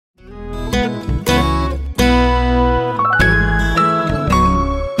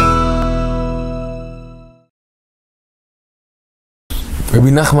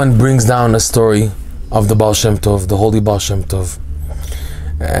Nachman brings down a story of the Baal Shem Tov, the holy Baal Shem Tov.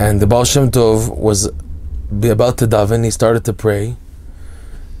 And the Baal Shem Tov was about to daven. He started to pray,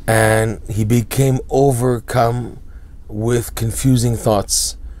 and he became overcome with confusing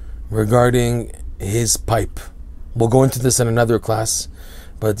thoughts regarding his pipe. We'll go into this in another class,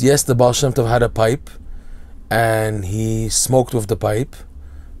 but yes, the Baal Shem Tov had a pipe, and he smoked with the pipe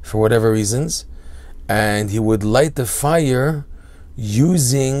for whatever reasons, and he would light the fire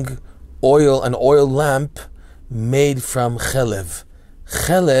using an oil lamp made from chelev.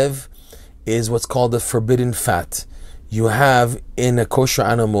 Chelev is what's called the forbidden fat. You have in a kosher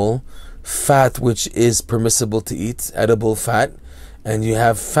animal fat which is permissible to eat, edible fat, and you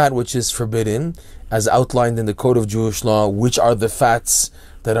have fat which is forbidden, as outlined in the code of Jewish law, which are the fats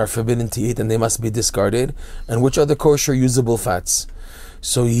that are forbidden to eat and they must be discarded, and which are the kosher usable fats.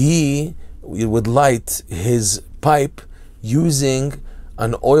 So he would light his pipe using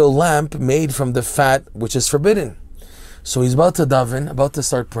an oil lamp made from the fat which is forbidden. So he's about to daven, about to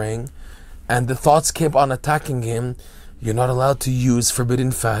start praying, and the thoughts kept on attacking him. You're not allowed to use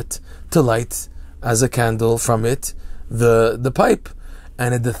forbidden fat to light as a candle from it the pipe.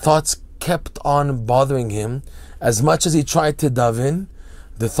 And the thoughts kept on bothering him. As much as he tried to daven,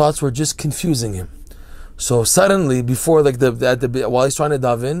 the thoughts were just confusing him. So suddenly, before while he's trying to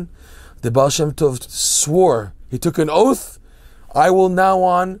daven, the Baal Shem Tov swore, he took an oath, I will now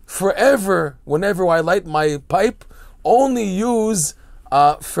on forever, whenever I light my pipe, only use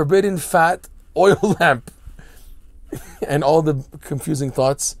a forbidden fat oil lamp. And all the confusing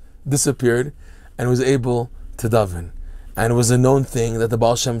thoughts disappeared, and was able to daven. And it was a known thing that the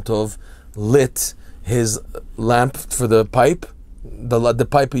Baal Shem Tov lit his lamp for the pipe, the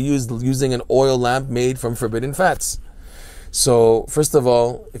pipe he used using an oil lamp made from forbidden fats. So, first of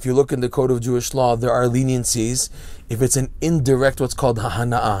all, if you look in the code of Jewish law, there are leniencies. If it's an indirect, what's called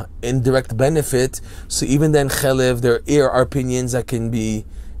hara, indirect benefit, so even then chelev, there are opinions that can be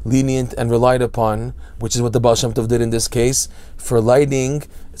lenient and relied upon, which is what the Baal Shem Tov did in this case. For lighting,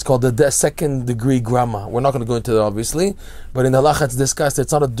 it's called the second degree grama. We're not going to go into that obviously, but in the halacha it's discussed.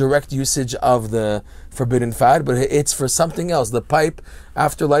 It's not a direct usage of the forbidden fat, but it's for something else. The pipe,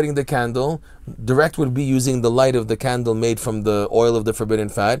 after lighting the candle, direct would be using the light of the candle made from the oil of the forbidden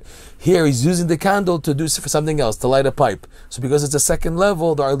fat. Here he's using the candle to do for something else, to light a pipe. So because it's a second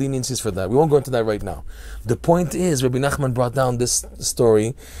level, there are leniencies for that. We won't go into that right now. The point is, Rabbi Nachman brought down this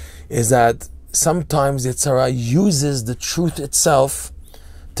story, is that sometimes yetzer uses the truth itself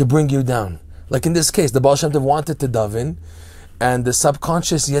to bring you down. Like in this case, the Baal Shem Tov wanted to daven, and the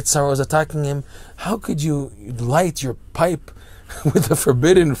subconscious yetzer was attacking him. How could you light your pipe with a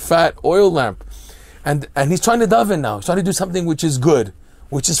forbidden fat oil lamp? And he's trying to daven now. He's trying to do something which is good,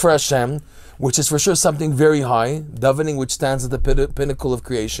 which is for Hashem, which is for sure something very high, davening which stands at the pinnacle of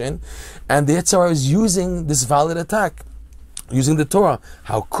creation. And the yetzer is using this valid attack, using the Torah.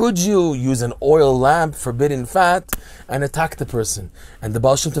 How could you use an oil lamp, forbidden fat, and attack the person? And the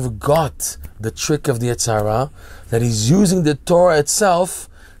Baal Shem Tov got the trick of the yetzer, that he's using the Torah itself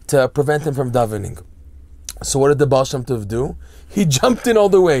to prevent him from davening. So what did the Baal Shem Tov do? He jumped in all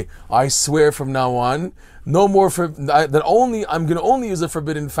the way. I swear from now on, no more I'm going to only use a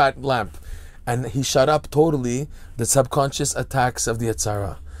forbidden fat lamp. And he shut up totally the subconscious attacks of the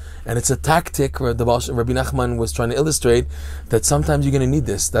yetzer. And it's a tactic where Rabbi Nachman was trying to illustrate that sometimes you're going to need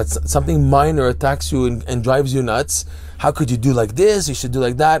this. That's something minor attacks you and drives you nuts. How could you do like this? You should do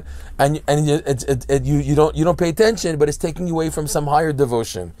like that. And you don't pay attention, but it's taking you away from some higher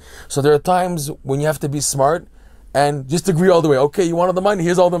devotion. So there are times when you have to be smart and just agree all the way. Okay, you want all the money?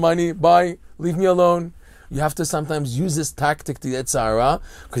 Here's all the money. Bye. Leave me alone. You have to sometimes use this tactic to yetzer,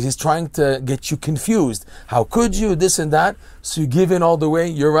 because he's trying to get you confused. How could you? This and that. So you give in all the way.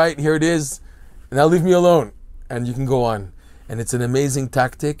 You're right. Here it is. Now leave me alone. And you can go on. And it's an amazing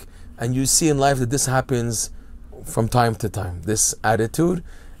tactic. And you see in life that this happens from time to time. This attitude.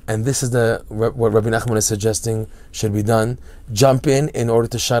 And this is what Rabbi Nachman is suggesting should be done. Jump in order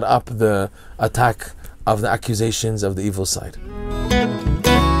to shut up the attack of the accusations of the evil side.